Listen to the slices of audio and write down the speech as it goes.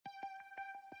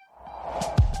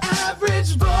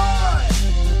average boy.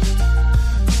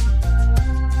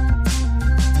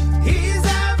 He's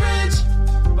average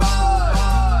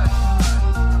boy.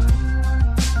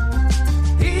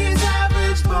 He's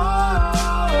average boy.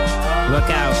 Look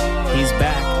out, he's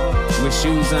back, with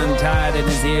shoes untied and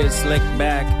his ears slicked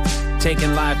back,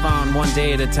 taking life on one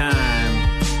day at a time.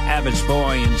 Average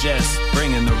Boy and Jess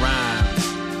bringing the rhyme.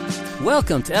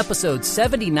 Welcome to episode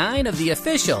 79 of the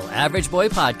official Average Boy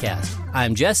podcast.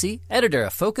 I'm Jesse, editor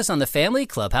of Focus on the Family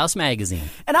Clubhouse magazine.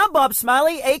 And I'm Bob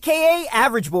Smiley, a.k.a.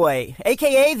 Average Boy,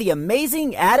 a.k.a. the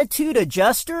amazing attitude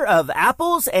adjuster of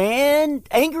apples and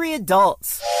angry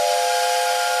adults.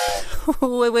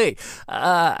 Wait.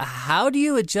 How do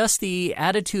you adjust the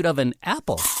attitude of an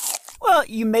apple? Well,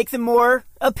 you make them more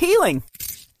appealing.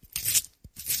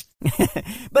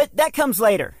 But that comes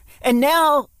later. And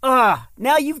now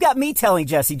you've got me telling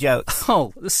Jesse jokes.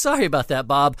 Oh, sorry about that,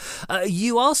 Bob.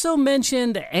 You also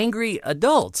mentioned angry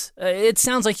adults. It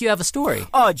sounds like you have a story.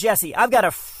 Oh, Jesse, I've got a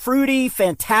fruity,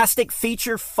 fantastic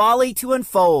feature folly to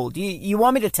unfold. You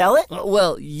want me to tell it?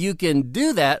 Well, you can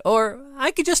do that, or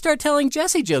I could just start telling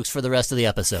Jesse jokes for the rest of the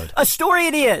episode. A story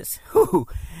it is. Whew.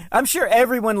 I'm sure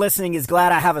everyone listening is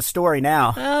glad I have a story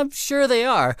now. I'm sure they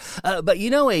are. But you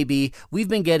know, AB, we've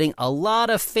been getting a lot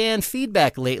of fan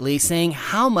feedback lately saying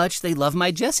how much they love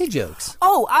my Jesse jokes.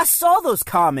 Oh, I saw those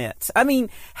comments. I mean,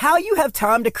 how you have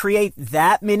time to create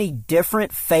that many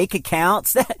different fake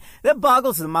accounts, that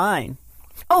boggles the mind.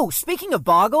 Oh, speaking of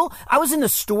boggle, I was in the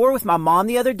store with my mom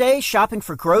the other day shopping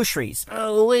for groceries.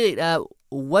 Oh, wait,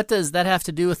 what does that have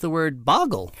to do with the word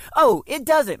boggle? Oh, it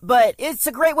doesn't, but it's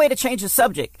a great way to change the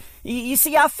subject. You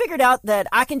see, I figured out that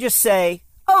I can just say,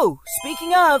 oh,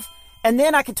 speaking of, and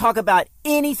then I can talk about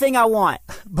anything I want.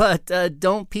 But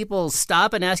don't people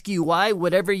stop and ask you why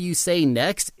whatever you say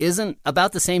next isn't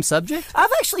about the same subject?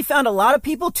 I've actually found a lot of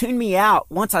people tune me out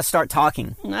once I start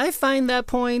talking. I find that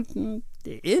point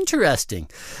interesting.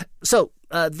 So,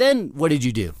 then what did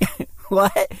you do?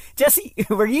 What? Jesse,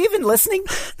 were you even listening?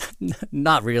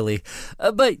 Not really.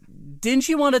 But didn't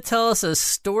you want to tell us a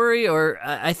story, or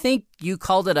I think you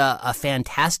called it a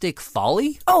fantastic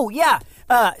folly? Oh, yeah.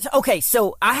 Okay,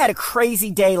 so I had a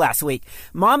crazy day last week.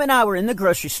 Mom and I were in the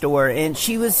grocery store, and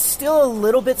she was still a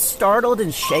little bit startled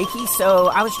and shaky, so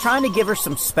I was trying to give her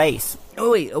some space.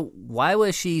 Oh, wait, why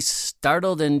was she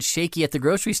startled and shaky at the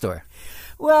grocery store?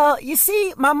 Well, you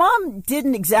see, my mom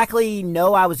didn't exactly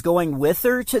know I was going with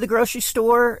her to the grocery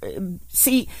store.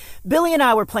 See, Billy and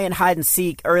I were playing hide and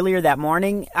seek earlier that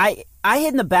morning. I hid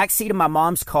in the back seat of my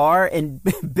mom's car, and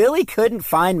Billy couldn't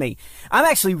find me. I'm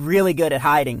actually really good at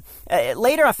hiding.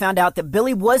 Later, I found out that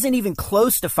Billy wasn't even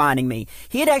close to finding me.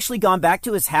 He had actually gone back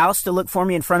to his house to look for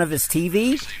me in front of his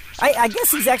TV. I guess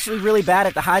he's actually really bad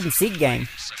at the hide and seek game.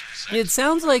 It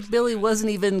sounds like Billy wasn't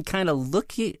even kind of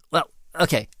looking. Well,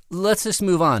 okay. Let's just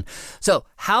move on. So,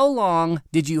 how long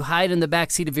did you hide in the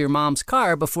backseat of your mom's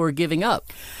car before giving up?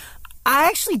 I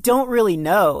actually don't really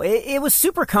know. It was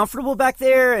super comfortable back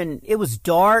there, and it was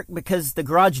dark because the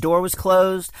garage door was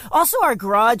closed. Also, our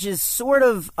garage is sort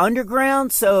of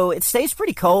underground, so it stays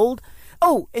pretty cold.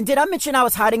 Oh, and did I mention I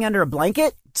was hiding under a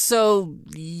blanket? So,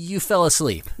 you fell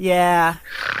asleep? Yeah.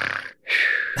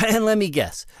 And let me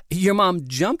guess, your mom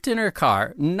jumped in her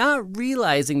car, not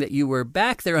realizing that you were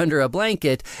back there under a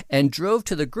blanket, and drove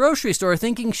to the grocery store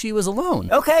thinking she was alone.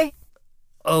 Okay.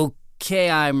 Okay,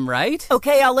 I'm right?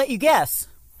 Okay, I'll let you guess.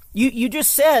 You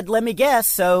just said, let me guess,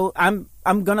 so I'm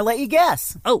gonna let you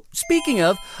guess. Oh, speaking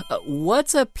of,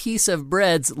 what's a piece of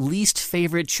bread's least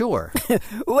favorite chore?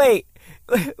 Wait.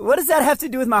 What does that have to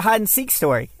do with my hide-and-seek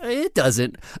story? It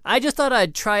doesn't. I just thought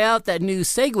I'd try out that new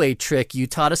segue trick you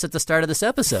taught us at the start of this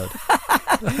episode.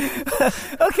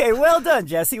 Okay, well done,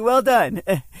 Jesse, well done.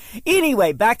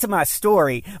 Anyway, back to my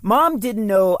story. Mom didn't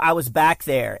know I was back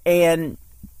there, and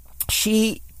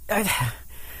she...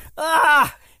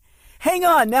 hang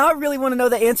on, now I really want to know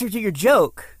the answer to your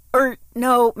joke. Or,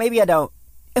 no, maybe I don't.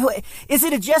 Is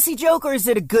it a Jesse joke, or is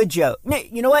it a good joke?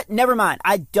 You know what? Never mind.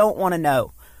 I don't want to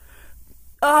know.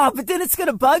 Oh, but then it's going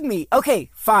to bug me.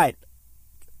 Okay, fine.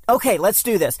 Okay, let's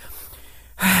do this.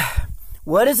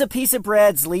 What is a piece of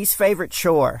bread's least favorite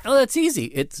chore? Oh, that's easy.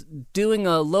 It's doing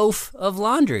a loaf of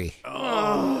laundry.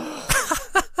 Oh.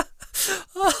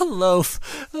 A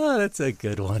loaf. Oh, that's a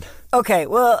good one. Okay,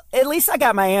 well, at least I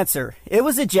got my answer. It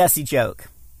was a Jesse joke.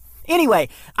 Anyway,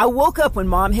 I woke up when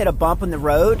Mom hit a bump in the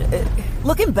road.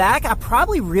 Looking back, I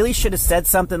probably really should have said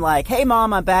something like, hey,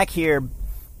 Mom, I'm back here.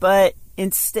 But...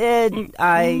 instead,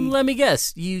 Let me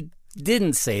guess. You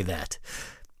didn't say that.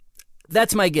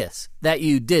 That's my guess, that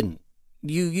you didn't.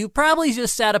 You probably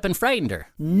just sat up and frightened her.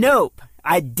 Nope.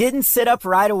 I didn't sit up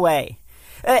right away.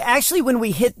 Actually, when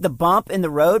we hit the bump in the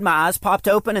road, my eyes popped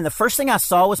open, and the first thing I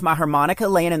saw was my harmonica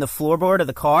laying in the floorboard of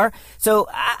the car. So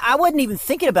I wasn't even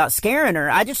thinking about scaring her.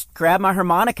 I just grabbed my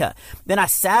harmonica. Then I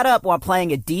sat up while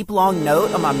playing a deep, long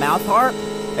note on my mouth harp.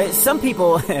 Some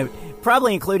people,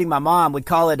 probably including my mom, would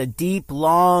call it a deep,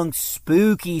 long,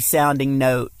 spooky-sounding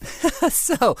note.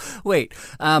 So, wait,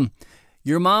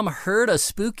 your mom heard a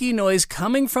spooky noise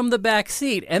coming from the back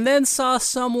seat and then saw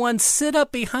someone sit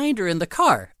up behind her in the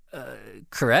car.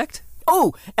 Correct?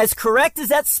 Oh, as correct as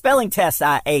that spelling test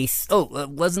I aced. Oh,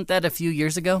 wasn't that a few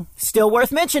years ago? Still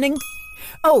worth mentioning.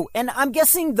 Oh, and I'm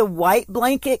guessing the white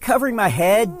blanket covering my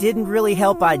head didn't really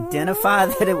help identify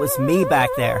that it was me back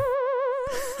there.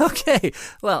 Okay,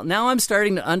 well, now I'm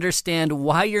starting to understand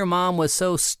why your mom was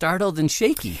so startled and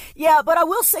shaky. Yeah, but I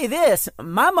will say this.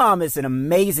 My mom is an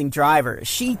amazing driver.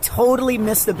 She totally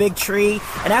missed the big tree,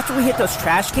 and after we hit those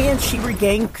trash cans, she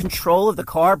regained control of the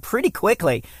car pretty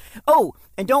quickly. Oh,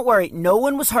 and don't worry, no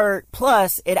one was hurt.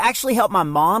 Plus, it actually helped my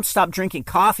mom stop drinking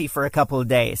coffee for a couple of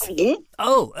days.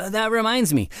 Oh, that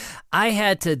reminds me. I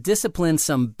had to discipline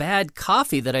some bad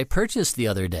coffee that I purchased the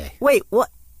other day. Wait, what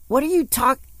are you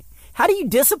talking... How do you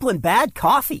discipline bad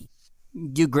coffee?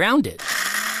 You ground it.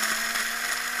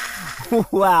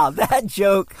 Wow, that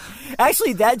joke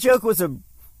was a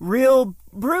real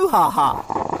brouhaha.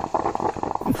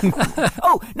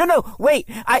 Oh, no, wait.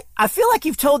 I feel like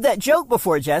you've told that joke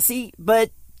before, Jesse,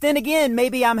 but then again,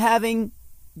 maybe I'm having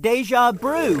deja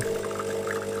brew.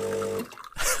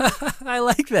 I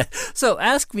like that. So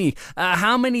ask me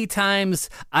how many times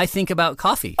I think about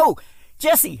coffee. Oh,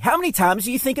 Jesse, how many times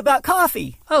do you think about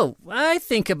coffee? Oh, I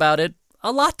think about it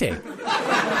a latte.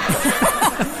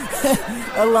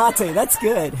 A latte, that's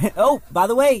good. Oh, by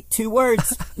the way, 2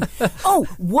 words. Oh,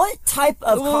 what type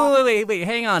of coffee? Wait,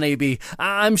 hang on, AB.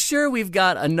 I'm sure we've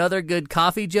got another good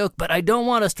coffee joke, but I don't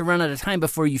want us to run out of time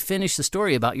before you finish the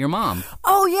story about your mom.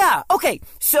 Oh, yeah. Okay,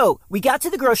 so we got to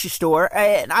the grocery store,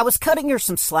 and I was cutting her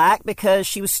some slack because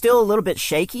she was still a little bit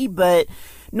shaky, but...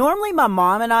 Normally, my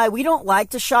mom and I, we don't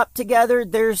like to shop together.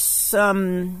 There's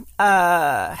some,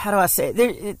 how do I say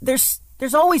it?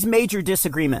 There's always major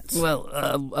disagreements. Well,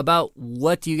 about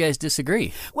what do you guys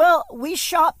disagree? Well, we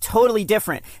shop totally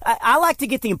different. I like to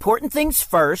get the important things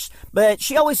first, but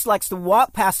she always likes to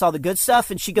walk past all the good stuff,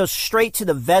 and she goes straight to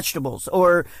the vegetables,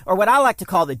 or what I like to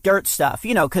call the dirt stuff,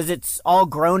 because it's all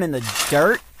grown in the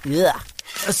dirt. Ugh.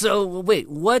 So, wait,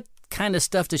 what kind of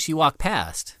stuff does she walk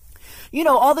past?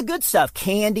 All the good stuff.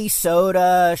 Candy,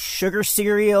 soda, sugar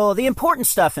cereal, the important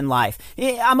stuff in life.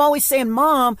 I'm always saying,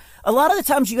 Mom, a lot of the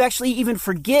times you actually even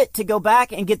forget to go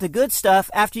back and get the good stuff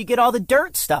after you get all the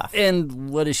dirt stuff. And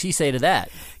what does she say to that?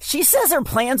 She says her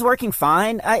plan's working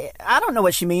fine. I don't know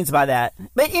what she means by that.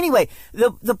 But anyway,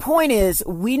 the point is,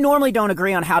 we normally don't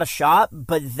agree on how to shop,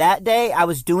 but that day I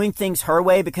was doing things her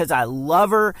way because I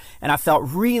love her, and I felt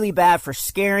really bad for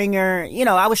scaring her.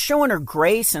 I was showing her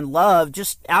grace and love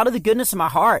just out of the goodness of my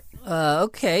heart.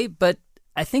 Okay, but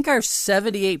I think our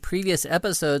 78 previous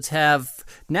episodes have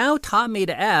now taught me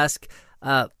to ask,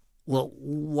 well,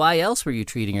 why else were you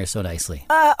treating her so nicely?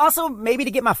 Also, maybe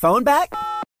to get my phone back?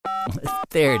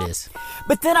 There it is.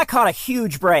 But then I caught a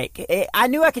huge break. I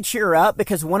knew I could cheer her up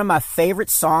because one of my favorite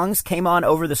songs came on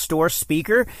over the store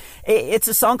speaker. It's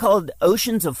a song called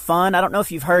Oceans of Fun. I don't know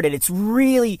if you've heard it. It's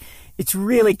really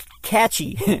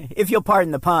catchy, if you'll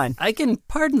pardon the pun. I can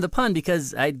pardon the pun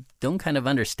because I don't kind of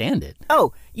understand it.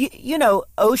 Oh, you know,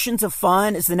 Oceans of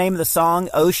Fun is the name of the song.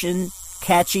 Ocean,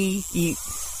 catchy.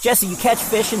 Jesse, you catch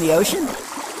fish in the ocean?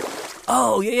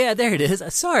 Oh, yeah, there it is.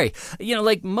 Sorry.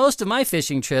 Like most of my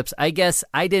fishing trips, I guess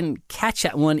I didn't catch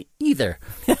that one either.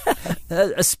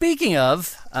 Speaking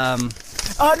of... Oh,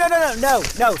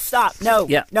 no, stop. No,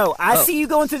 yeah. No, I see you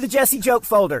going through the Jesse joke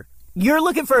folder. You're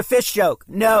looking for a fish joke.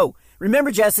 No.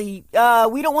 Remember, Jesse,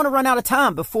 we don't want to run out of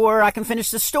time before I can finish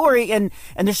the story, and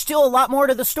there's still a lot more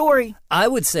to the story. I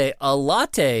would say a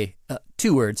latte,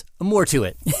 2 words, more to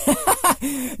it.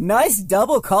 Nice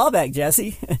double callback,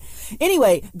 Jesse.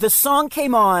 Anyway, the song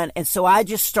came on, and so I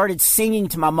just started singing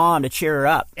to my mom to cheer her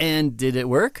up. And did it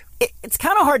work? It's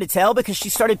kind of hard to tell because she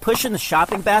started pushing the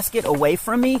shopping basket away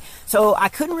from me, so I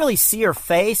couldn't really see her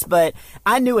face, but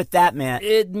I knew what that meant.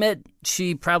 It meant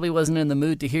she probably wasn't in the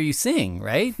mood to hear you sing,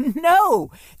 right? No,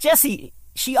 Jesse,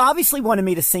 she obviously wanted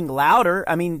me to sing louder.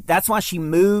 I mean, that's why she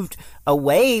moved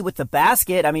away with the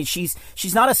basket. I mean, she's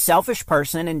not a selfish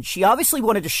person, and she obviously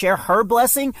wanted to share her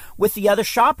blessing with the other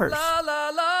shoppers. La la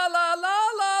la la la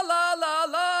la la la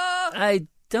la. I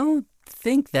don't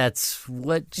think that's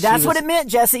what That's what it meant,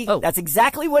 Jesse. Oh. That's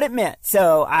exactly what it meant.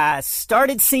 So I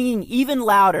started singing even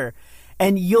louder,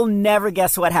 and you'll never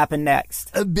guess what happened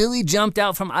next. Billy jumped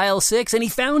out from aisle 6 and he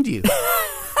found you.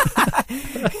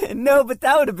 No, but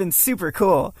that would have been super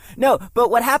cool. No, but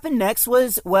what happened next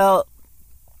was, well,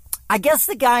 I guess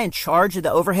the guy in charge of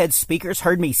the overhead speakers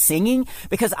heard me singing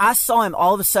because I saw him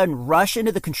all of a sudden rush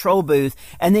into the control booth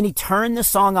and then he turned the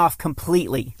song off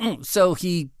completely. So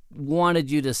he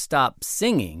wanted you to stop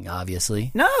singing,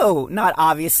 obviously. No, not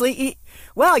obviously.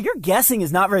 Wow, your guessing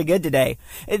is not very good today.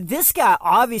 This guy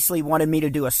obviously wanted me to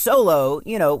do a solo,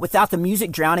 without the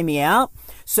music drowning me out.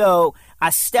 So I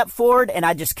stepped forward and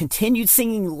I just continued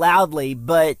singing loudly,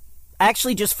 but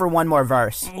actually just for one more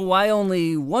verse. Why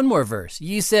only one more verse?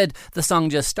 You said the song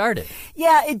just started.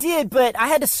 Yeah, it did, but I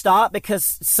had to stop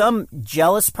because some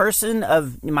jealous person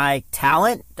of my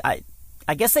talent, I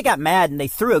guess they got mad and they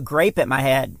threw a grape at my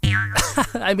head.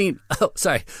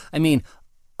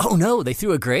 Oh no, they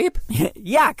threw a grape?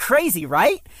 Yeah, crazy,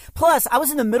 right? Plus, I was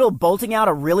in the middle of bolting out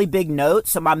a really big note,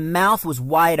 so my mouth was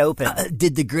wide open.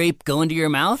 Did the grape go into your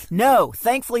mouth? No,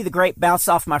 thankfully the grape bounced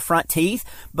off my front teeth,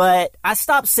 but I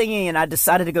stopped singing and I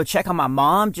decided to go check on my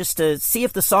mom just to see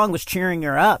if the song was cheering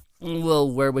her up. Well,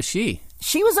 where was she?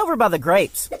 She was over by the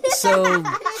grapes. So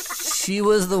she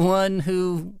was the one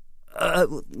who...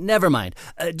 never mind.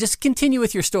 Just continue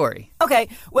with your story. Okay,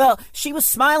 well, she was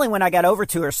smiling when I got over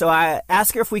to her, so I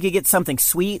asked her if we could get something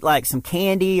sweet, like some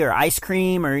candy or ice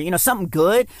cream or, something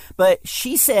good, but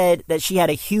she said that she had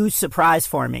a huge surprise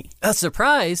for me. A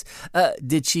surprise?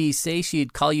 Did she say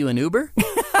she'd call you an Uber?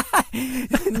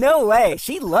 No way.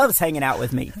 She loves hanging out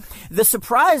with me. The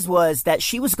surprise was that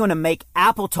she was going to make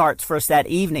apple tarts for us that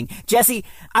evening. Jesse,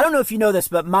 I don't know if you know this,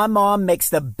 but my mom makes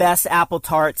the best apple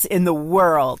tarts in the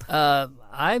world.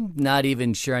 I'm not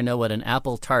even sure I know what an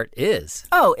apple tart is.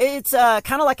 Oh, it's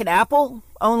kind of like an apple,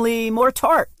 only more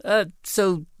tart.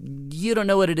 So you don't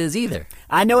know what it is either.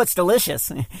 I know it's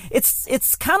delicious.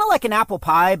 It's kind of like an apple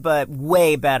pie, but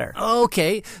way better.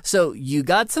 Okay, so you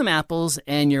got some apples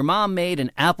and your mom made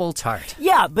an apple tart.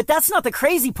 Yeah, but that's not the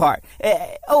crazy part.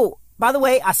 By the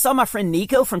way, I saw my friend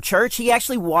Nico from church. He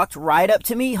actually walked right up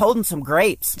to me holding some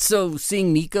grapes. So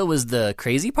seeing Nico was the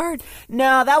crazy part?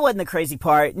 No, that wasn't the crazy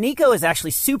part. Nico is actually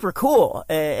super cool.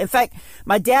 In fact,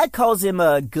 my dad calls him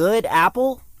a good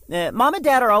apple. Mom and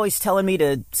Dad are always telling me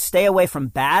to stay away from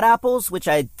bad apples, which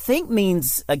I think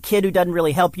means a kid who doesn't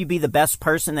really help you be the best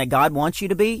person that God wants you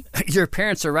to be. Your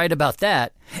parents are right about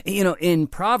that. In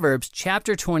Proverbs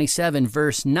chapter 27,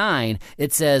 verse 9,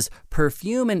 it says,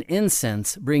 "Perfume and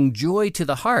incense bring joy to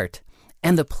the heart,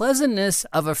 and the pleasantness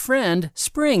of a friend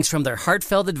springs from their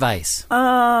heartfelt advice."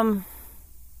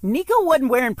 Nico wasn't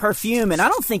wearing perfume, and I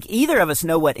don't think either of us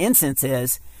know what incense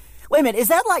is. Wait a minute, is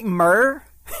that like myrrh?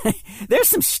 There's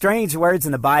some strange words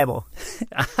in the Bible.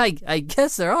 I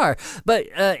guess there are. But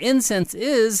incense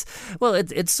is, well,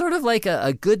 it's sort of like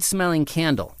a good-smelling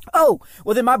candle. Oh,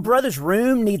 well then my brother's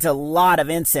room needs a lot of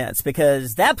incense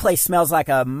because that place smells like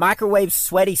a microwave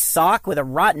sweaty sock with a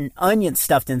rotten onion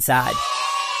stuffed inside.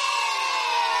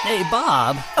 Hey,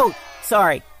 Bob. Oh,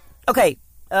 sorry. Okay,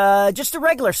 just a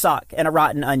regular sock and a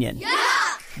rotten onion.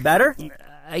 Yeah! Better?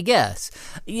 I guess.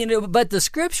 But the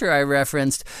scripture I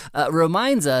referenced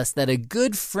reminds us that a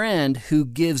good friend who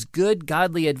gives good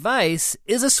godly advice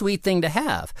is a sweet thing to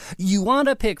have. You want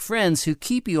to pick friends who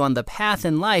keep you on the path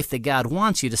in life that God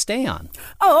wants you to stay on.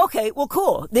 Oh, okay. Well,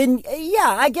 cool. Then,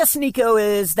 yeah, I guess Nico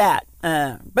is that.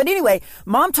 But anyway,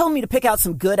 Mom told me to pick out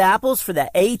some good apples for the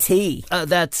AT.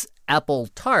 That's apple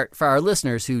tart for our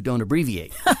listeners who don't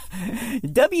abbreviate.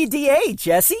 WDA,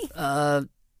 Jesse.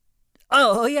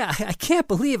 Oh, yeah, I can't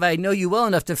believe I know you well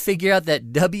enough to figure out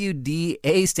that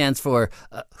WDA stands for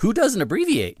who doesn't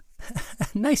abbreviate.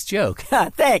 Nice joke.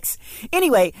 Thanks.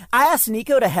 Anyway, I asked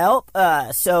Nico to help,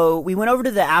 so we went over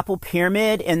to the apple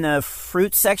pyramid in the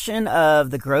fruit section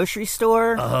of the grocery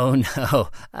store. Oh, no.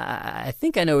 I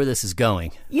think I know where this is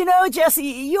going. Jesse,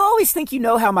 you always think you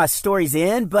know how my stories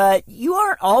end, but you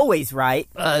aren't always right.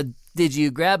 Did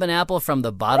you grab an apple from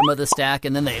the bottom of the stack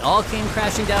and then they all came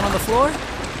crashing down on the floor?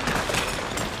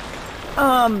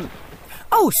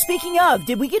 Speaking of,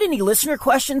 did we get any listener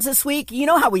questions this week? You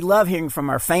know how we love hearing from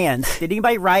our fans. Did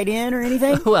anybody write in or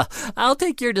anything? Well, I'll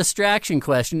take your distraction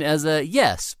question as a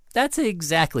yes. That's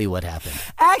exactly what happened.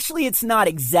 Actually, it's not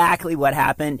exactly what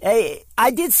happened.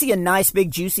 I did see a nice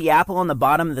big juicy apple on the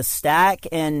bottom of the stack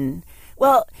and...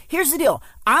 Well, here's the deal.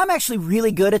 I'm actually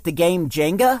really good at the game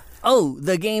Jenga. Oh,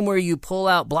 the game where you pull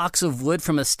out blocks of wood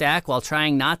from a stack while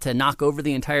trying not to knock over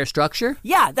the entire structure?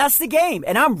 Yeah, that's the game,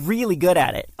 and I'm really good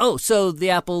at it. Oh, so the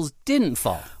apples didn't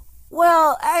fall?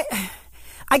 Well,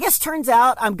 I guess turns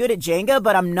out I'm good at Jenga,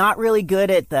 but I'm not really good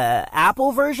at the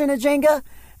apple version of Jenga.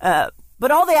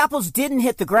 But all the apples didn't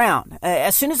hit the ground.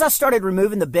 As soon as I started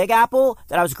removing the big apple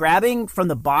that I was grabbing from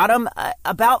the bottom,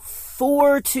 about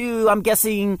 4 to, I'm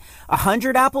guessing,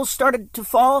 100 apples started to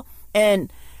fall.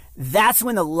 And that's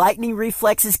when the lightning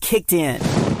reflexes kicked in.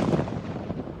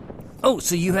 Oh,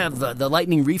 so you have the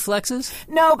lightning reflexes?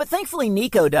 No, but thankfully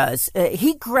Nico does.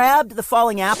 He grabbed the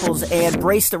falling apples and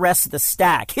braced the rest of the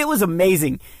stack. It was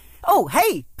amazing. Oh,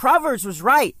 hey, Proverbs was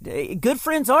right. Good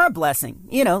friends are a blessing.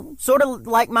 You know, sort of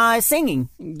like my singing.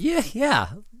 Yeah,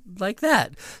 like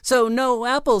that. So no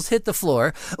apples hit the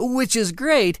floor, which is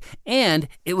great, and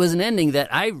it was an ending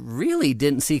that I really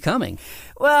didn't see coming.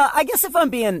 Well, I guess if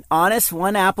I'm being honest,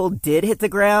 one apple did hit the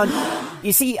ground.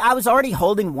 You see, I was already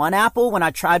holding one apple when I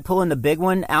tried pulling the big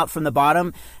one out from the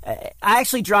bottom. I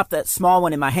actually dropped that small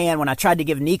one in my hand when I tried to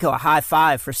give Nico a high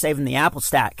five for saving the apple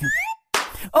stack.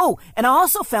 Oh, and I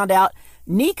also found out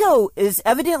Nico is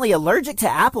evidently allergic to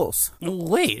apples.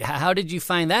 Wait, how did you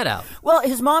find that out? Well,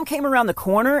 his mom came around the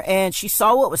corner and she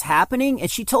saw what was happening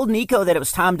and she told Nico that it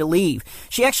was time to leave.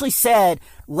 She actually said,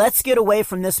 "Let's get away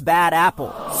from this bad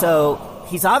apple." So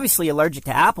he's obviously allergic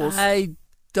to apples. I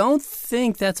don't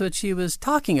think that's what she was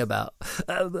talking about.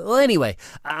 Well, anyway,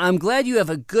 I'm glad you have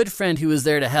a good friend who was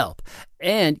there to help.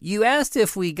 And you asked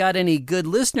if we got any good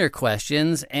listener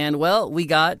questions, and, well, we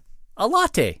got a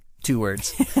latte. 2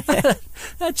 words.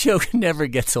 That joke never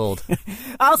gets old.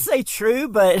 I'll say true,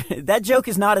 but that joke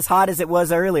is not as hot as it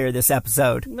was earlier this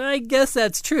episode. I guess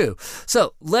that's true.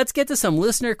 So let's get to some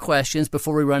listener questions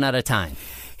before we run out of time.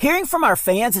 Hearing from our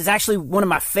fans is actually one of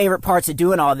my favorite parts of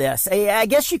doing all this. I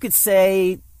guess you could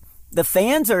say the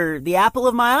fans are the apple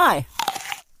of my eye.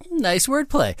 Nice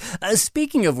wordplay.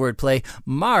 Speaking of wordplay,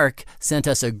 Mark sent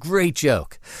us a great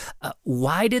joke.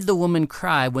 Why did the woman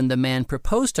cry when the man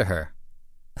proposed to her?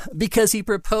 Because he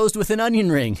proposed with an onion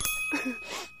ring.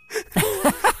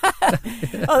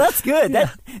 Oh, that's good.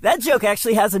 That joke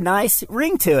actually has a nice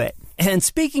ring to it. And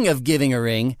speaking of giving a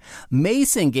ring,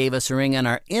 Mason gave us a ring on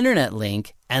our internet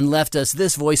link and left us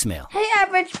this voicemail. Hey,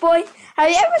 average boy, have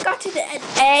you ever gotten an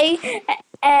A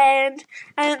and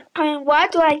why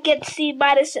do I get C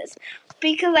minuses?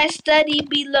 Because I study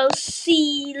below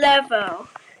C level.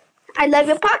 I love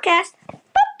your podcast.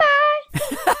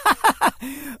 Bye-bye.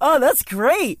 Oh, that's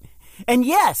great. And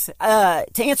yes,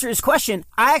 to answer his question,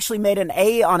 I actually made an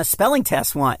A on a spelling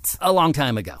test once. A long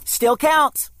time ago. Still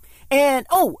counts. And,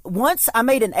 once I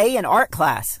made an A in art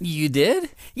class. You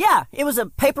did? Yeah, it was a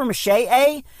papier-mâché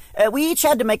A. We each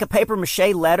had to make a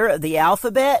papier-mâché letter of the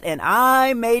alphabet, and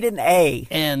I made an A.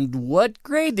 And what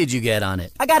grade did you get on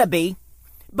it? I got a B.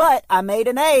 But I made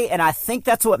an A, and I think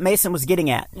that's what Mason was getting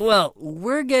at. Well,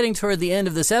 we're getting toward the end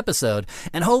of this episode,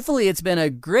 and hopefully it's been a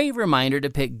great reminder to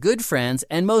pick good friends,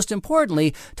 and most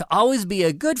importantly, to always be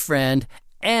a good friend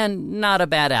and not a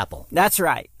bad apple. That's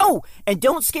right. Oh, and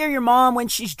don't scare your mom when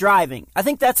she's driving. I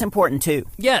think that's important too.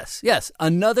 Yes.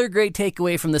 Another great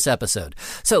takeaway from this episode.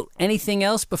 So, anything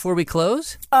else before we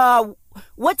close?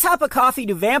 What type of coffee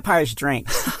do vampires drink?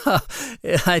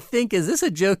 I think, is this a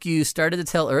joke you started to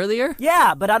tell earlier?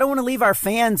 Yeah, but I don't want to leave our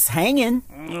fans hanging.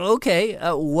 Okay,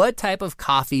 what type of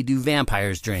coffee do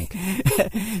vampires drink?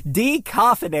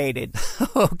 Decaffeinated.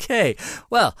 Okay,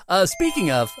 well, speaking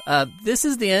of, this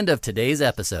is the end of today's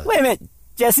episode. Wait a minute.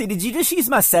 Jesse, did you just use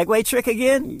my segue trick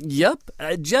again? Yep.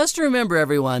 Just remember,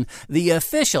 everyone, the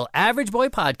official Average Boy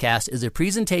podcast is a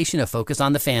presentation of Focus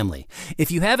on the Family. If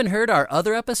you haven't heard our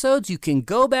other episodes, you can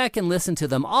go back and listen to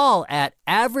them all at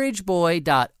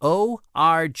averageboy.org.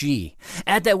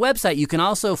 At that website, you can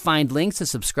also find links to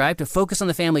subscribe to Focus on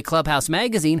the Family Clubhouse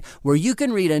magazine, where you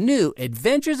can read a new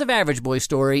Adventures of Average Boy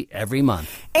story every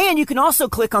month. And you can also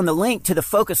click on the link to the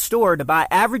Focus store to buy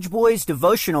Average Boy's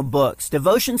devotional books,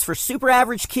 Devotions for Super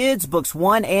Average Kids, books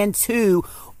 1 and 2,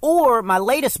 or my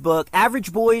latest book,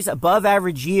 Average Boys Above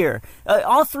Average Year.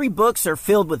 All 3 books are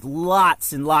filled with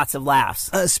lots and lots of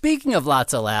laughs. Speaking of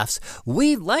lots of laughs,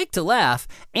 we like to laugh,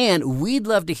 and we'd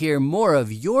love to hear more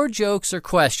of your jokes or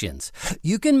questions.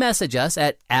 You can message us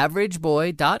at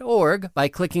averageboy.org by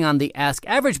clicking on the Ask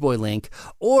Average Boy link,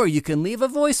 or you can leave a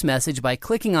voice message by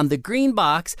clicking on the green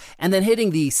box and then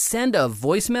hitting the Send a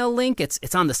Voicemail link.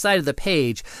 It's on the side of the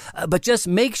page, but just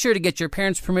make sure to get your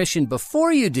parents' permission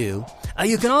before you do.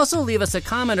 You can also leave us a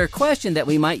comment or question that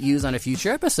we might use on a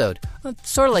future episode,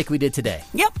 sort of like we did today.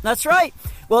 Yep, that's right.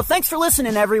 Well, thanks for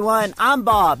listening, everyone. I'm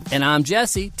Bob. And I'm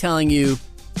Jesse, telling you,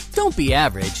 don't be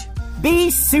average.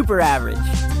 Be super average.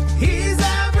 He's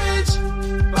average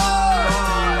boy.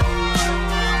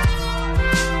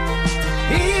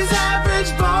 He's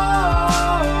average boy.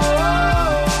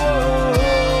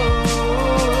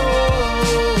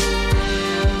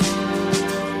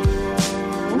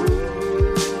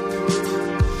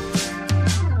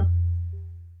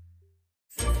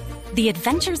 The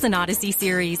Adventures in Odyssey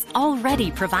series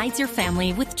already provides your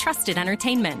family with trusted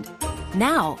entertainment.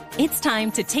 Now, it's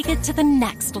time to take it to the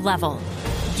next level.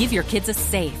 Give your kids a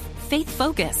safe,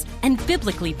 faith-focused, and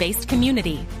biblically based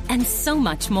community, and so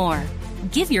much more.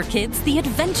 Give your kids the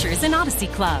Adventures in Odyssey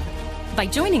Club. By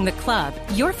joining the club,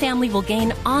 your family will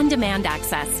gain on-demand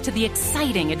access to the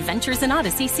exciting Adventures in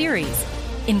Odyssey series,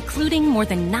 including more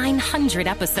than 900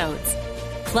 episodes.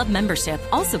 Club membership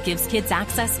also gives kids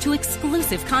access to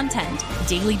exclusive content,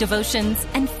 daily devotions,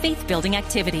 and faith-building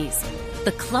activities.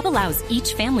 The club allows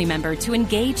each family member to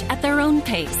engage at their own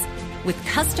pace, with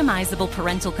customizable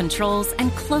parental controls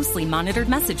and closely monitored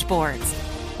message boards.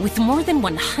 With more than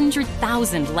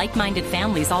 100,000 like-minded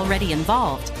families already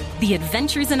involved, the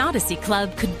Adventures in Odyssey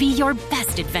Club could be your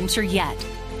best adventure yet.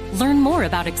 Learn more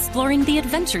about exploring the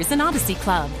Adventures in Odyssey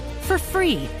Club for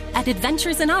free at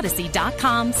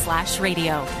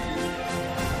adventuresinodyssey.com/radio.